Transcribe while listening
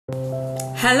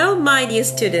Hello my dear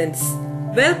students,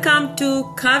 welcome to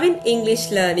Kavin English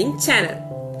Learning channel.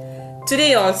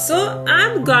 Today also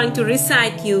I am going to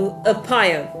recite you a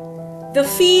poem, The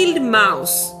Field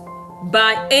Mouse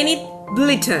by Enid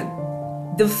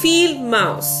Blyton. The Field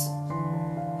Mouse.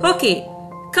 Okay,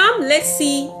 come let's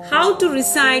see how to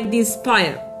recite this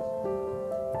poem.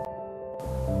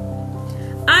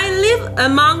 I live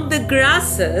among the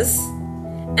grasses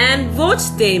and watch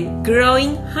them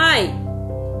growing high.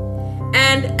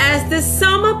 And as the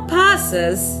summer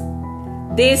passes,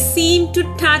 they seem to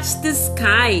touch the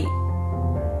sky.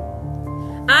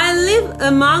 I live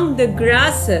among the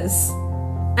grasses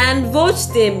and watch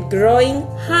them growing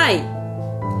high.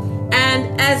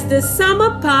 And as the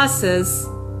summer passes,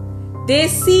 they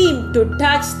seem to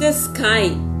touch the sky.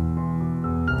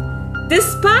 The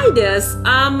spiders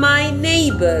are my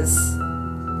neighbors,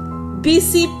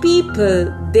 busy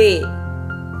people they.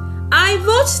 I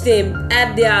watch them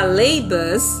at their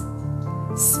labors,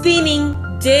 spinning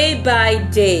day by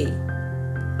day.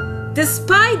 The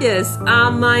spiders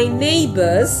are my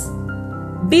neighbors,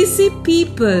 busy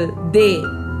people they.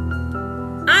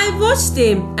 I watch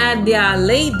them at their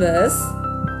labors,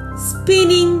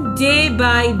 spinning day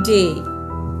by day.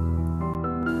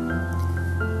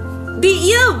 The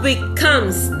earwig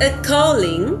comes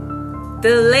a-calling,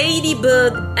 the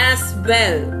ladybird as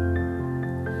well.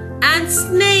 And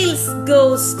snails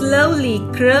go slowly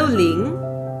crawling,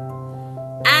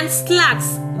 and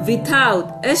slugs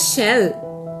without a shell.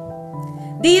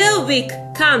 The earwig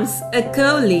comes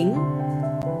a-calling,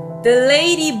 the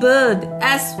ladybird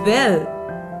as well.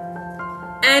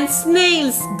 And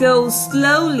snails go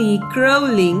slowly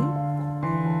crawling,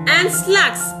 and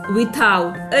slugs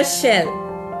without a shell.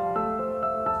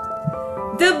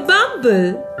 The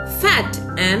bumble, fat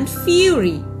and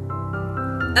fury,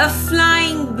 a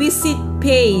flying visit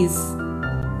pays,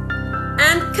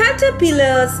 and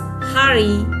caterpillars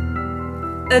hurry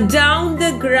down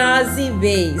the grassy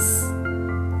ways.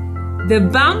 The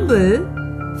bumble,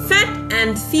 fat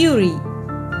and fury,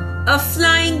 a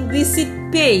flying visit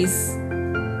pays,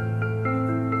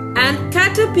 and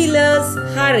caterpillars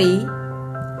hurry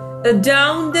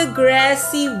down the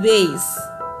grassy ways.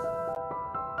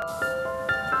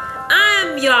 I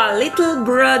am your little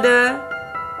brother,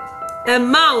 a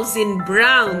mouse in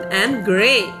brown and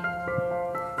grey.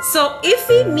 So if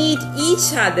we meet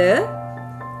each other,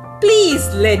 please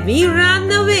let me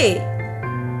run away.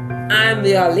 I am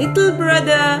your little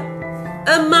brother,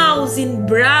 a mouse in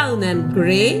brown and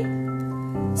grey.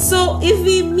 So if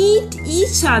we meet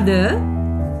each other,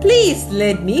 please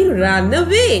let me run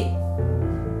away.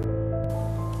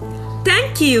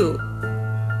 Thank you.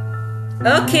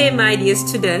 Okay, my dear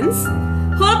students,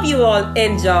 hope you all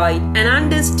enjoyed and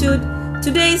understood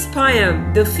today's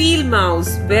poem, The Field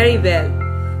Mouse, very well.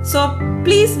 So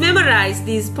please memorize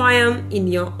this poem in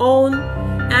your own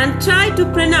and try to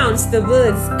pronounce the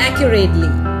words accurately.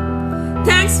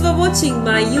 Thanks for watching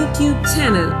my YouTube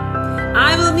channel.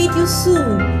 I will meet you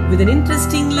soon with an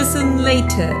interesting lesson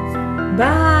later.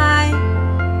 Bye.